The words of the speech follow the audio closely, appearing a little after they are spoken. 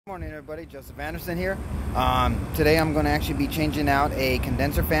Morning everybody, Joseph Anderson here. Today I'm going to actually be changing out a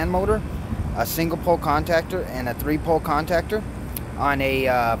condenser fan motor, a single pole contactor and a 3-pole contactor on a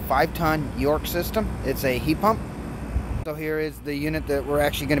 5-ton York system. It's a heat pump. So here is the unit that we're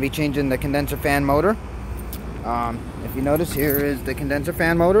actually going to be changing the condenser fan motor. If you notice, here is the condenser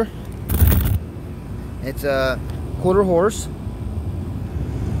fan motor. It's a 1/4 horse.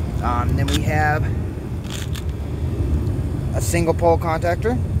 Then we have a single pole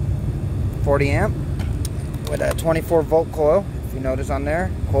contactor, 40 amp with a 24 volt coil. If you notice on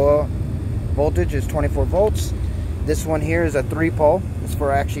there, coil voltage is 24 volts. This one here is a 3-pole. It's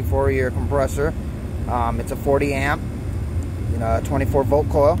for your compressor. It's a 40 amp, a 24 volt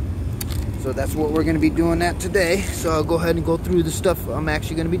coil. So that's what we're going to be doing that today. So I'll go ahead and go through the stuff I'm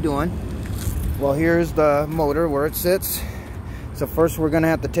actually going to be doing. Well, here's the motor where it sits. So first we're going to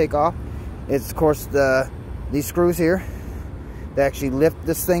have to take off, it's of course these screws here. They actually lift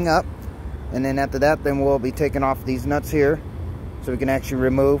this thing up, and then after that, then we'll be taking off these nuts here so we can actually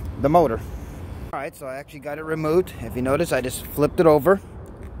remove the motor. Alright, so I actually got it removed. If you notice, I just flipped it over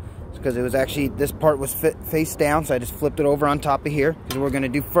because it was actually, this part was face down, so I just flipped it over on top of here. Because what we're going to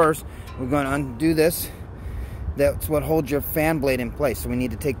do first, we're going to undo this. That's what holds your fan blade in place. So we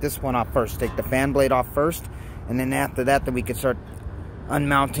need to take this one off first. Take the fan blade off first, and then after that, then we can start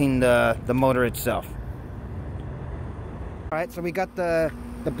unmounting the motor itself. Alright, so we got the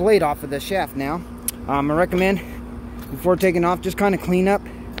blade off of the shaft now. I recommend, before taking off, just kind of clean up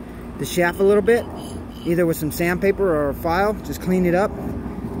the shaft a little bit. Either with some sandpaper or a file, just clean it up.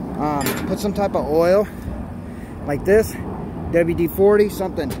 Put some type of oil, like this, WD-40,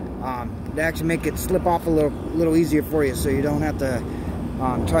 something, to actually make it slip off a little easier for you, so you don't have to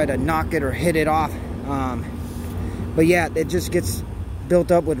try to knock it or hit it off. But yeah, it just gets built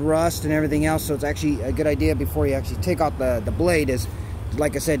up with rust and everything else, so it's actually a good idea before you actually take out the blade is,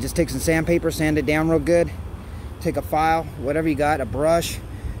 like I said, just take some sandpaper, sand it down real good, take a file, whatever you got, a brush,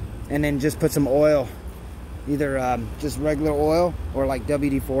 and then just put some oil, either just regular oil or like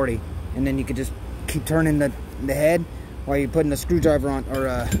WD-40, and then you could just keep turning the head while you're putting a screwdriver on, or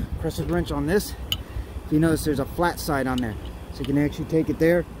a crescent wrench on this. If you notice, there's a flat side on there, so you can actually take it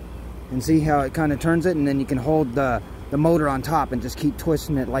there and see how it kind of turns it, and then you can hold the motor on top and just keep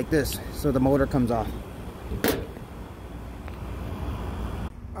twisting it like this so the motor comes off.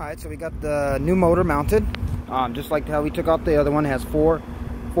 Alright, so we got the new motor mounted, just like how we took out the other one. It has four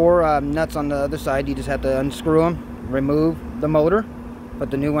nuts on the other side. You just have to unscrew them, remove the motor,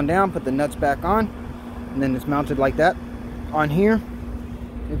 put the new one down, put the nuts back on, and then it's mounted like that. On here,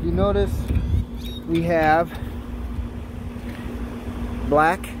 if you notice, we have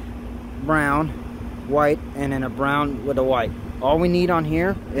black, brown, white, and then a brown with a white. All we need on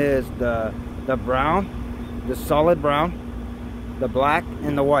here is the brown, the solid brown, the black,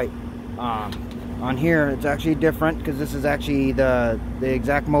 and the white. On here it's actually different because this is actually the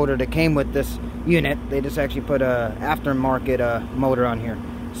exact motor that came with this unit. They just actually put a aftermarket motor on here.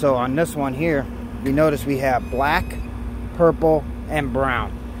 So on this one here, you notice we have black, purple, and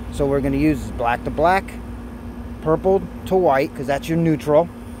brown. So we're going to use black to black, purple to white, because that's your neutral.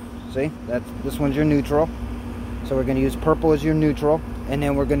 See, this one's your neutral. So we're going to use purple as your neutral, and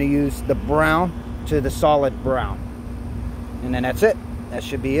then we're going to use the brown to the solid brown, and then that's it. That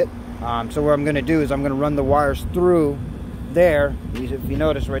should be it. So what I'm going to do is I'm going to run the wires through there. If you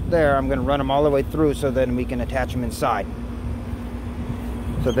notice right there, I'm going to run them all the way through, so then we can attach them inside.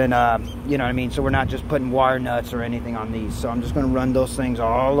 So then, you know what I mean? So we're not just putting wire nuts or anything on these. So I'm just going to run those things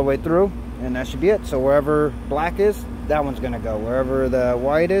all the way through, and that should be it. So wherever black is, that one's going to go. Wherever the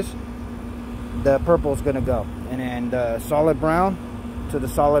white is, the purple is going to go. And then the solid brown to the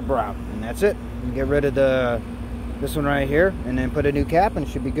solid brown. And that's it. You get rid of this one right here, and then put a new cap, and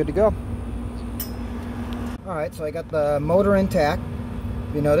it should be good to go. Alright, so I got the motor intact.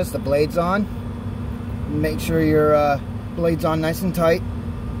 If you notice, the blade's on. Make sure your blade's on nice and tight.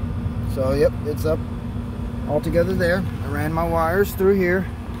 So yep, it's up all together there. I ran my wires through here,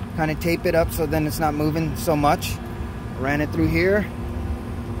 kind of tape it up so then it's not moving so much. Ran it through here.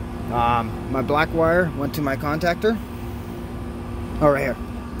 My black wire went to my contactor. Oh, right here.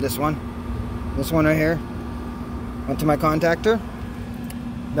 This one right here went to my contactor.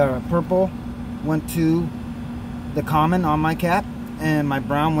 The purple went to the common on my cap, and my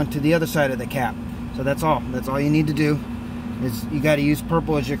brown went to the other side of the cap. So that's all you need to do, is you got to use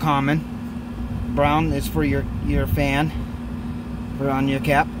purple as your common, brown is for your fan for on your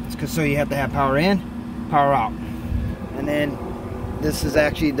cap. It's 'cause so you have to have power in, power out. And then this is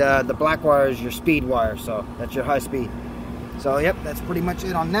actually the black wire is your speed wire, so that's your high speed. So yep, that's pretty much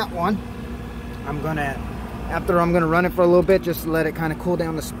it on that one. I'm gonna after I'm going to run it for a little bit, just to let it kind of cool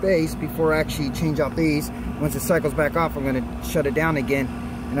down the space before I actually change out these. Once it cycles back off, I'm going to shut it down again,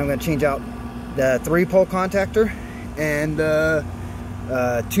 and I'm going to change out the 3-pole contactor and the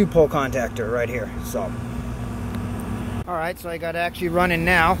 2-pole contactor right here. So, all right, so I got it actually running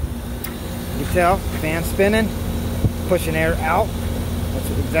now. You can tell, fan spinning, pushing air out. That's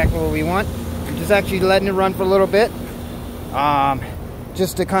exactly what we want. I'm just actually letting it run for a little bit,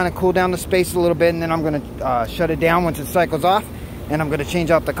 just to kind of cool down the space a little bit, and then I'm going to shut it down once it cycles off, and I'm going to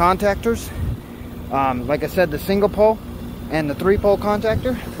change out the contactors. Like I said, the single pole and the 3-pole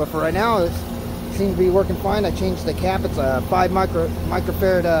contactor, but for right now it seems to be working fine. I changed the cap. It's a 5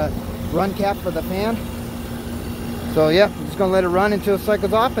 microfarad run cap for the fan. So yeah, I'm just going to let it run until it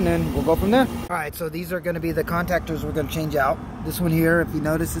cycles off, and then we'll go from there. Alright, so these are going to be the contactors we're going to change out. This one here, if you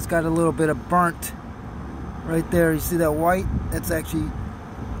notice, it's got a little bit of burnt right there. You see that white? That's actually,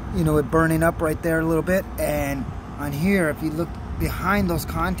 you know, it burning up right there a little bit. And on here, if you look behind those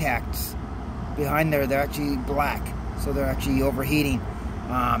contacts, behind there, they're actually black. So they're actually overheating.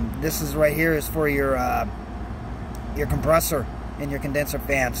 This is right here is for your compressor in your condenser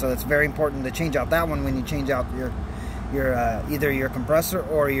fan. So it's very important to change out that one when you change out your either your compressor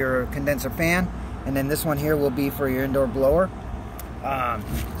or your condenser fan. And then this one here will be for your indoor blower.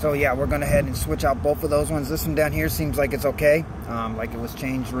 So yeah, we're going to head and switch out both of those ones. This one down here seems like it's okay, like it was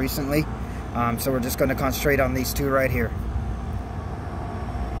changed recently. So we're just going to concentrate on these two right here.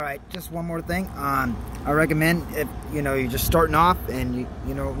 Alright, just one more thing. I recommend, if you know, you're just starting off and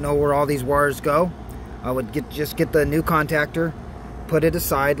you know where all these wires go, I would just get the new contactor, put it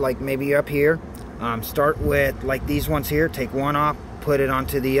aside, like maybe you're up here. Start with like these ones here, take one off, put it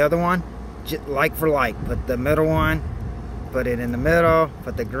onto the other one, like for like. Put the middle one, put it in the middle,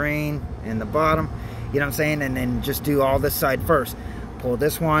 put the green in the bottom, you know what I'm saying? And then just do all this side first. Pull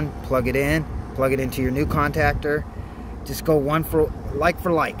this one, plug it into your new contactor. Just go one for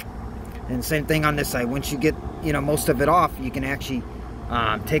like. And same thing on this side. Once you get, you know, most of it off, you can actually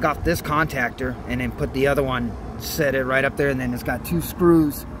take off this contactor and then put the other one, set it right up there, and then it's got 2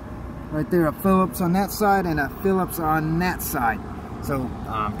 screws right there, a Phillips on that side and a Phillips on that side. So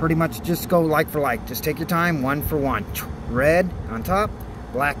pretty much just go like for like. Just take your time, one for one. Red on top,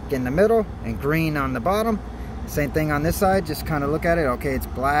 black in the middle, and green on the bottom. Same thing on this side. Just kind of look at it. Okay, it's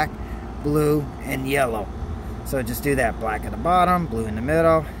black, blue, and yellow. So just do that. Black at the bottom, blue in the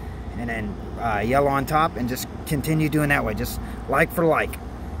middle, and then yellow on top, and just continue doing that way. Just like for like.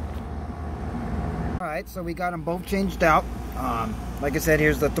 Alright, so we got them both changed out. Like I said,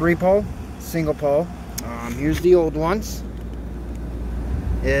 here's the 3-pole, single pole. Here's the old ones.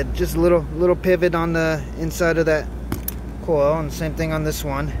 Just a little pivot on the inside of that coil, and same thing on this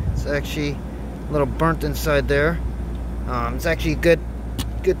one. It's actually a little burnt inside there. It's actually a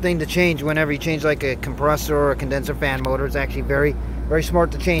good thing to change whenever you change like a compressor or a condenser fan motor. It's actually very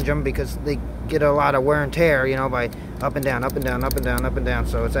smart to change them, because they get a lot of wear and tear, you know, by up and down, up and down, up and down, up and down.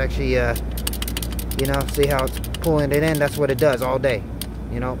 So it's actually you know, see how it's pulling it in? That's what it does all day.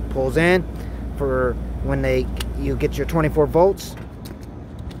 You know, pulls in for when you get your 24 volts.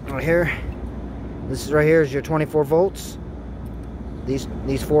 Right here, this is right here is your 24 volts. These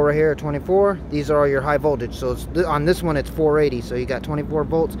 4 right here are 24. These are your high voltage. So it's, on this one it's 480. So you got 24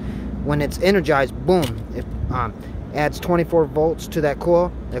 volts. When it's energized, boom, it adds 24 volts to that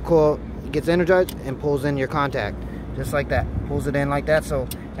coil. That coil gets energized and pulls in your contact, just like that. Pulls it in like that. So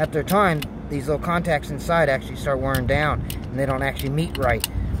after time, these little contacts inside actually start wearing down, and they don't actually meet right.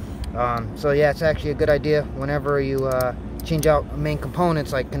 So yeah, it's actually a good idea whenever you change out main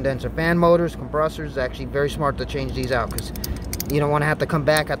components like condenser fan motors, compressors. It's actually very smart to change these out, because you don't want to have to come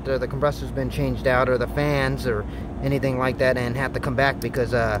back after the compressor's been changed out, or the fans or anything like that, and have to come back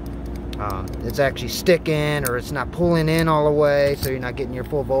because it's actually sticking, or it's not pulling in all the way, so you're not getting your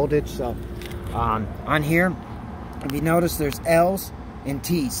full voltage. So on here, if you notice, there's L's and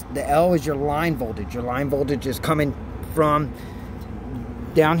T's. The L is your line voltage. Your line voltage is coming from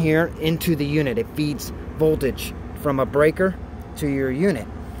down here into the unit. It feeds voltage from a breaker to your unit.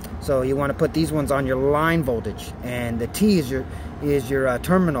 So you want to put these ones on your line voltage, and the T is your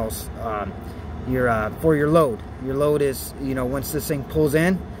terminals, for your load. Your load is, you know, once this thing pulls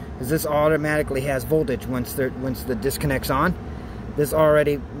in, because this automatically has voltage once the disconnect's on. This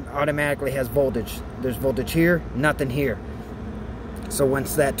already automatically has voltage. There's voltage here, nothing here. So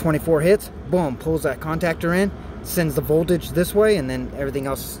once that 24 hits, boom, pulls that contactor in, sends the voltage this way, and then everything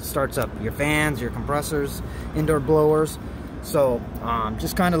else starts up. Your fans, your compressors, indoor blowers. So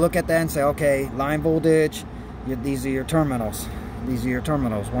just kind of look at that and say, okay, line voltage, these are your terminals. These are your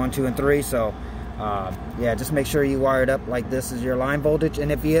terminals, 1, 2, and 3. So Yeah, just make sure you wire it up like this is your line voltage.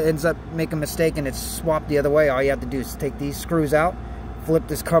 And if you ends up making a mistake and it's swapped the other way, all you have to do is take these screws out, flip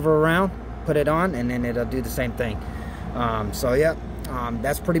this cover around, put it on, and then it'll do the same thing. So yeah,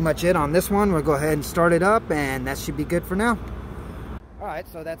 that's pretty much it on this one. We'll go ahead and start it up, and that should be good for now. Alright,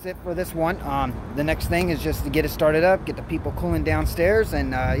 so that's it for this one. The next thing is just to get it started up, get the people cooling downstairs,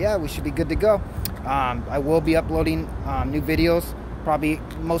 and yeah, we should be good to go. I will be uploading new videos, probably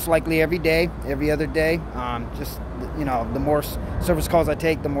most likely every day, every other day. Just, you know, the more service calls I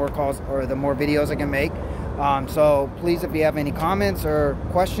take, the more calls or the more videos I can make. So please, if you have any comments or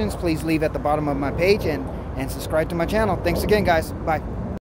questions, please leave at the bottom of my page, and subscribe to my channel. Thanks again, guys. Bye.